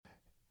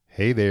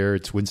Hey there,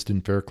 it's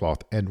Winston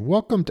Faircloth, and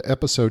welcome to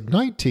episode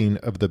 19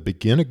 of the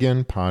Begin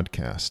Again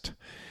podcast.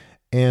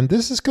 And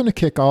this is going to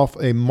kick off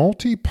a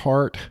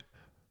multi-part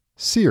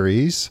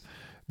series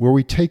where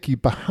we take you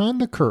behind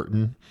the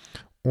curtain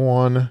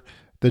on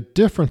the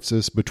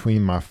differences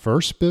between my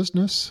first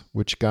business,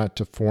 which got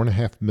to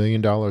 $4.5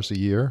 million a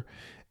year,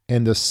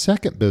 and the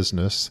second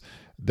business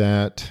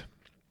that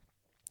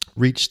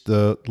reached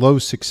the low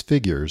six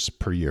figures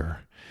per year.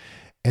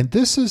 And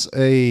this is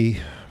a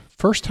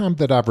first time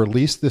that I've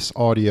released this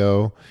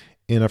audio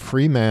in a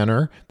free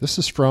manner. This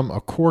is from a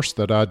course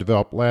that I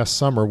developed last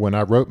summer when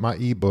I wrote my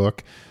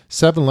ebook,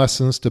 7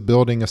 Lessons to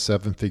Building a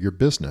Seven-Figure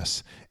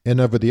Business. And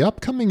over the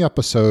upcoming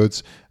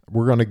episodes,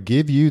 we're going to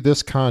give you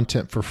this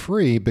content for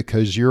free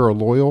because you're a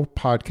loyal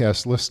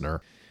podcast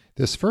listener.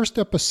 This first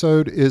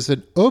episode is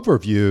an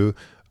overview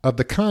of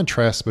the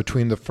contrast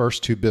between the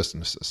first two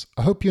businesses.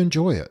 I hope you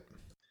enjoy it.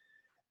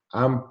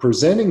 I'm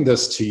presenting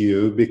this to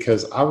you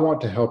because I want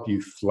to help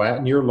you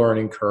flatten your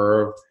learning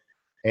curve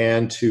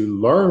and to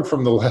learn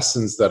from the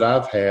lessons that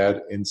I've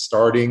had in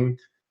starting,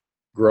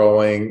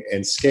 growing,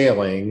 and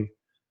scaling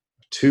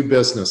 2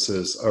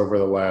 businesses over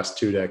the last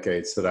 2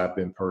 decades that I've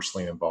been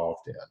personally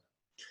involved in.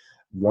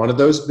 One of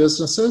those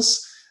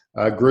businesses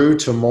grew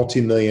to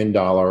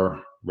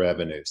multi-million-dollar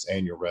revenues,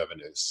 annual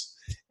revenues.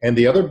 And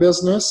the other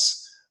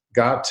business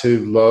got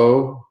to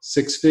low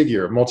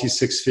six-figure,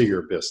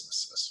 multi-six-figure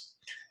businesses.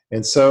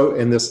 And so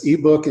in this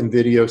ebook and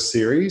video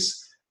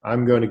series,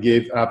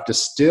 I've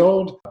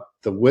distilled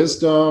the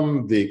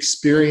wisdom, the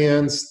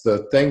experience,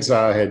 the things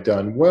I had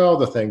done well,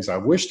 the things I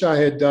wished I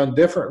had done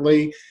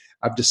differently.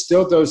 I've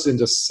distilled those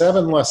into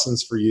 7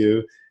 lessons for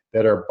you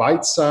that are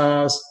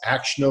bite-sized,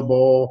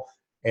 actionable,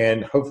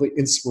 and hopefully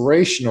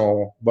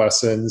inspirational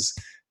lessons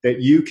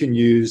that you can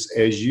use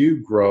as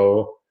you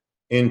grow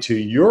into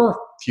your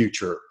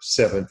future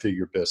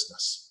 7-figure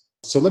business.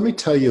 So let me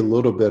tell you a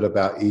little bit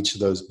about each of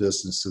those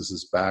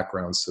businesses'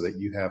 backgrounds so that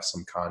you have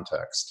some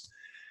context.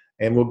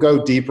 And we'll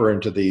go deeper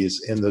into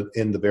these in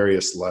the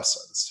various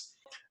lessons.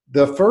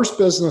 The first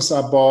business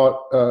I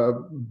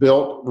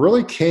built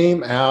really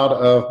came out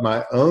of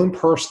my own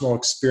personal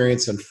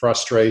experience and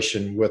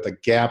frustration with a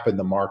gap in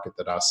the market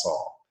that I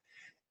saw.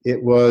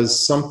 It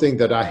was something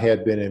that I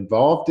had been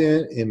involved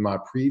in my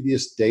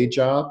previous day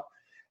job.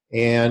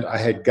 And I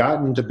had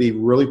gotten to be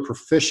really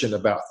proficient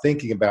about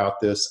thinking about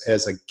this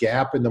as a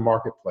gap in the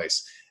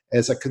marketplace.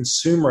 As a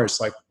consumer,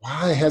 it's like,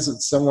 why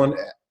hasn't someone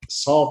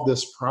solved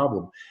this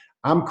problem?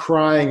 I'm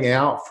crying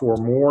out for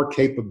more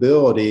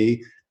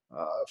capability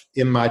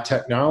in my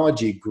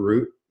technology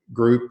group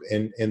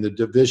in the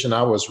division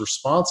I was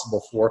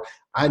responsible for.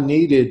 I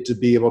needed to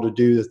be able to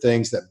do the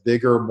things that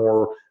bigger,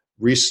 more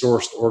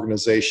resourced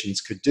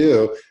organizations could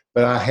do,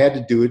 but I had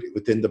to do it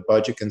within the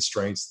budget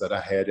constraints that I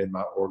had in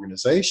my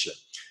organization.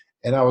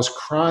 And I was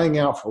crying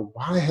out for,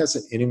 why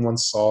hasn't anyone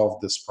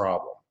solved this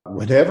problem?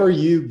 Whenever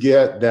you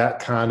get that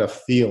kind of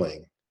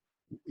feeling,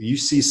 you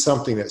see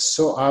something that's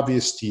so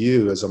obvious to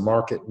you as a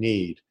market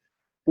need,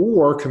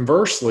 or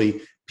conversely,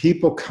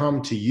 people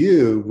come to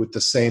you with the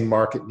same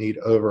market need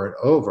over and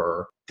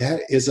over,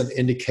 that is an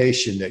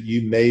indication that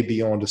you may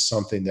be onto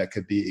something that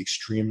could be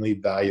extremely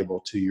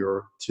valuable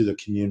to the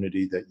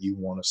community that you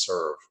want to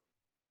serve.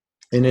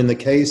 And in the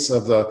case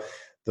of the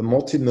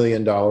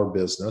multi-million-dollar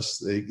business,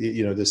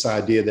 this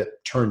idea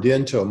that turned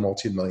into a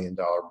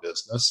multi-million-dollar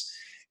business,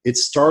 it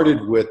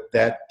started with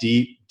that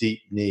deep,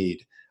 deep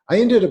need. I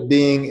ended up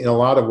being, in a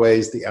lot of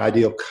ways, the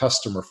ideal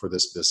customer for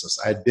this business.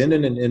 I had been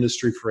in an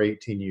industry for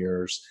 18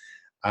 years.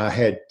 I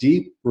had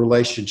deep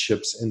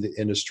relationships in the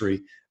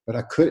industry, but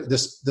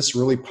this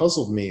really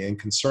puzzled me and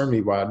concerned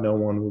me why no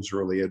one was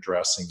really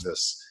addressing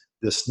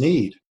this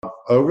need.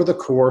 Over the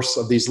course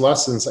of these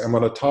lessons, I'm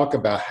going to talk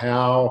about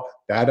how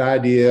that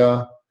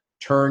idea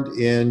turned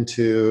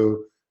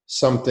into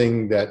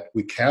something that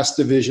we cast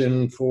a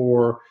vision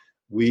for.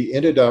 We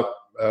ended up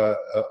a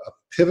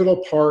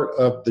pivotal part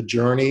of the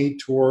journey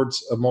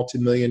towards a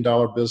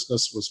multi-million-dollar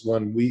business was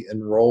when we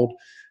enrolled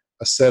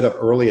a set of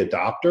early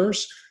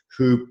adopters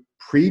who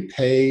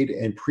prepaid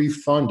and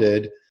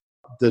pre-funded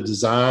the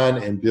design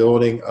and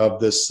building of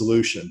this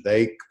solution.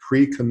 They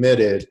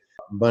pre-committed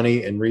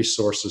money and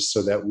resources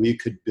so that we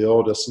could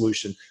build a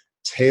solution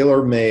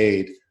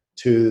tailor-made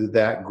to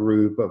that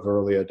group of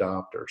early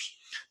adopters.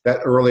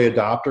 That early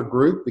adopter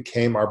group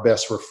became our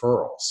best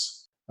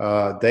referrals.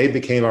 They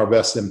became our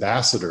best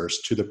ambassadors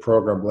to the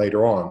program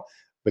later on.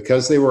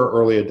 Because they were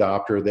early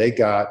adopter, they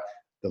got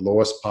the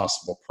lowest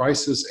possible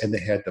prices and they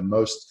had the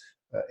most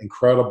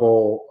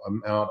incredible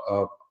amount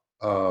of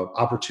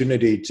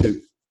opportunity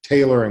to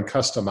tailor and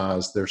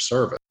customize their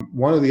service.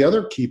 One of the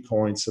other key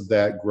points of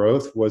that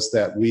growth was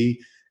that we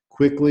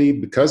quickly,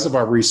 because of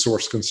our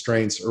resource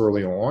constraints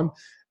early on,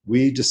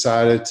 we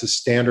decided to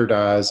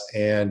standardize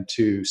and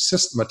to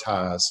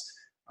systematize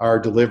our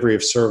delivery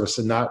of service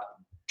and not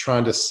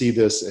trying to see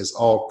this as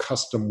all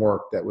custom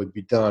work that would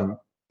be done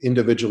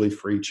individually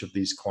for each of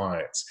these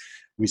clients.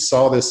 We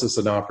saw this as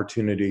an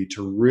opportunity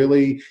to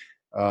really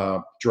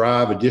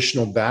drive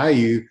additional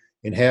value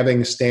and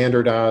having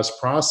standardized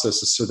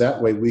processes so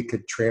that way we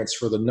could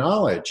transfer the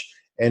knowledge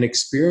and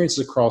experience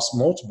across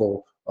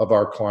multiple of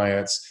our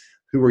clients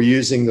who were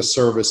using the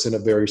service in a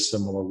very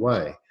similar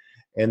way.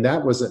 And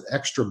that was an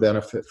extra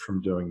benefit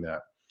from doing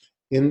that.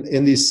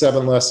 In these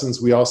 7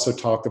 lessons, we also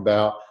talk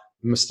about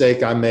the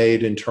mistake I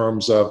made in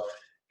terms of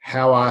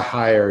how I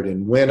hired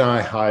and when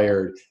I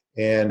hired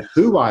and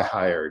who I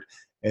hired.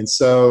 And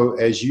so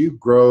as you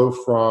grow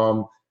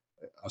from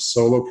a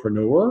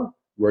solopreneur,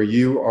 where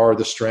you are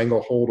the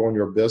stranglehold on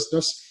your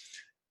business,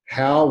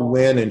 how,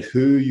 when, and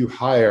who you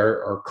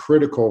hire are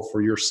critical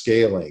for your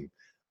scaling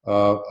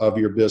of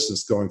your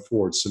business going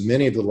forward. So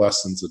many of the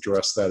lessons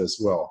address that as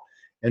well.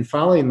 And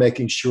finally,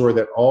 making sure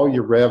that all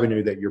your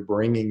revenue that you're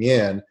bringing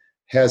in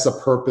has a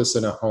purpose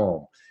and a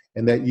home,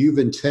 and that you've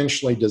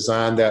intentionally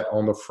designed that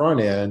on the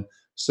front end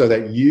so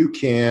that you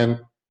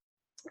can,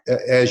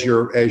 as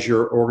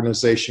your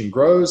organization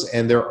grows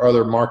and there are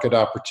other market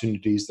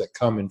opportunities that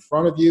come in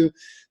front of you,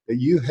 that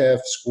you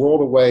have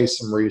squirreled away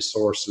some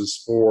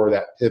resources for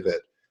that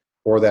pivot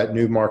or that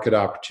new market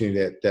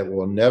opportunity that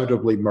will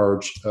inevitably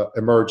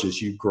emerge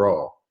as you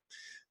grow.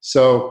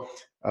 So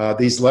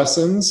these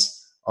lessons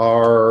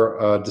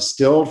are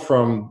distilled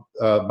from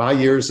my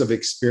years of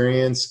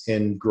experience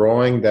in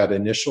growing that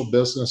initial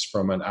business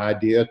from an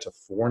idea to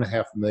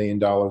 $4.5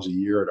 million a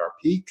year at our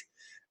peak,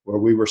 where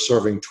we were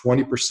serving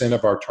 20%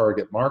 of our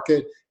target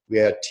market. We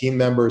had team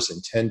members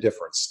in 10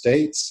 different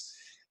states.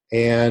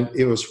 And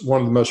it was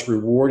one of the most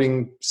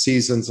rewarding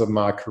seasons of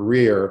my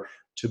career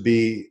to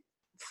be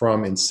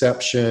from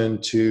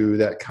inception to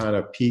that kind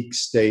of peak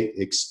state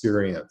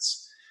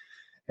experience.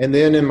 And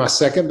then in my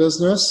second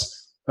business,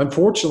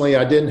 unfortunately,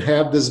 I didn't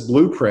have this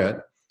blueprint.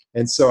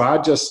 And so I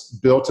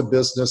just built a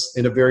business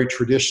in a very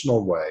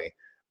traditional way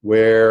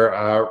where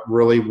I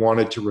really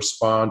wanted to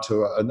respond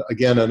to,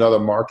 again, another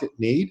market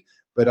need.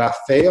 But I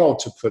failed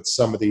to put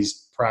some of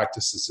these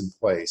practices in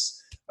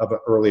place of an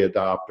early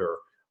adopter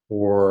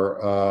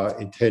or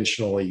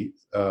intentionally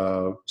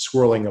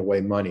squirreling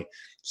away money.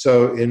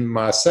 So in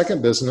my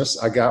second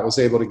business, I was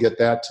able to get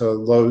that to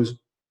low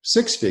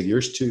 6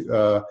 figures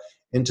to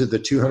into the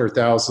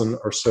 200,000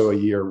 or so a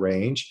year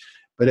range.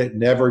 But it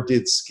never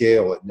did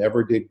scale. It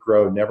never did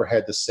grow, never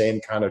had the same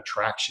kind of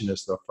traction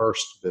as the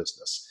first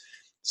business.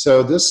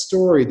 So this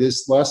story,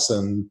 this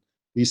lesson,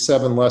 these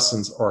 7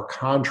 lessons are a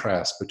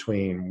contrast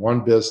between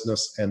one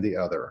business and the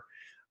other.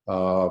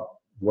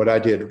 What I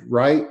did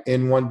right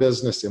in one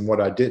business and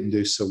what I didn't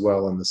do so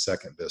well in the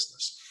second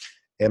business.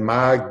 And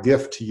my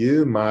gift to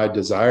you, my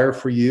desire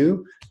for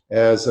you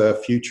as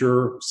a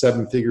future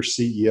 7-figure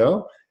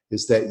CEO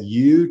is that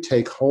you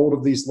take hold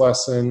of these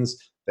lessons,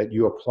 that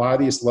you apply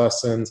these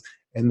lessons,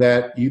 and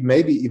that you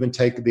maybe even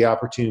take the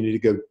opportunity to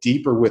go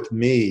deeper with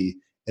me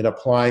in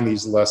applying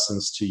these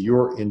lessons to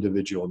your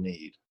individual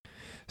need.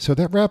 So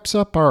that wraps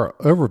up our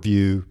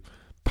overview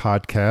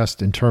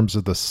podcast in terms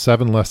of the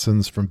 7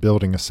 lessons from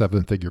building a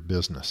 7-figure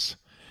business.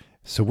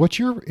 So what's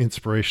your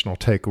inspirational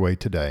takeaway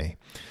today?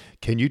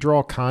 Can you draw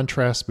a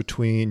contrast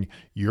between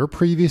your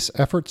previous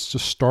efforts to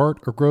start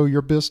or grow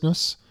your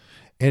business?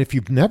 And if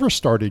you've never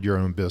started your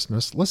own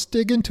business, let's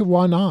dig into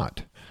why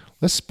not.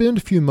 Let's spend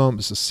a few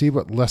moments to see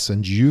what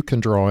lessons you can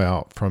draw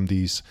out from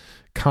these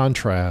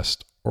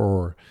contrasts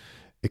or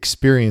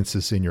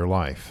experiences in your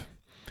life.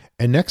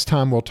 And next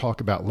time we'll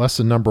talk about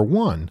lesson number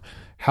 1,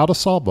 how to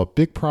solve a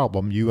big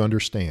problem you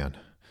understand.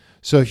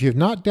 So if you've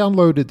not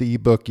downloaded the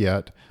ebook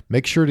yet,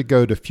 make sure to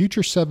go to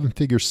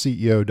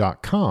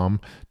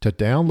future7figureceo.com to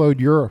download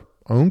your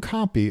own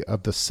copy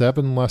of the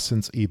 7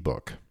 Lessons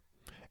ebook.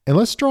 And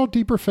let's draw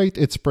deeper faith,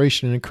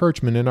 inspiration, and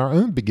encouragement in our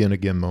own begin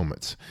again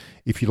moments.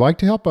 If you'd like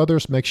to help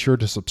others, make sure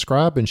to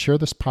subscribe and share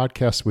this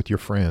podcast with your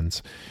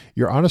friends.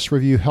 Your honest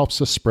review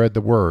helps us spread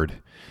the word.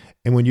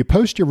 And when you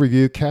post your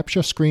review,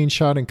 capture a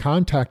screenshot and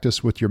contact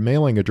us with your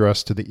mailing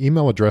address to the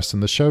email address in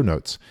the show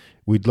notes.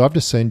 We'd love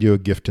to send you a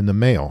gift in the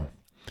mail.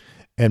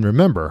 And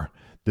remember,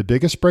 the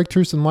biggest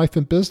breakthroughs in life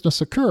and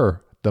business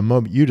occur the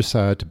moment you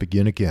decide to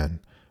begin again.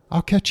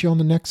 I'll catch you on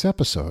the next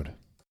episode.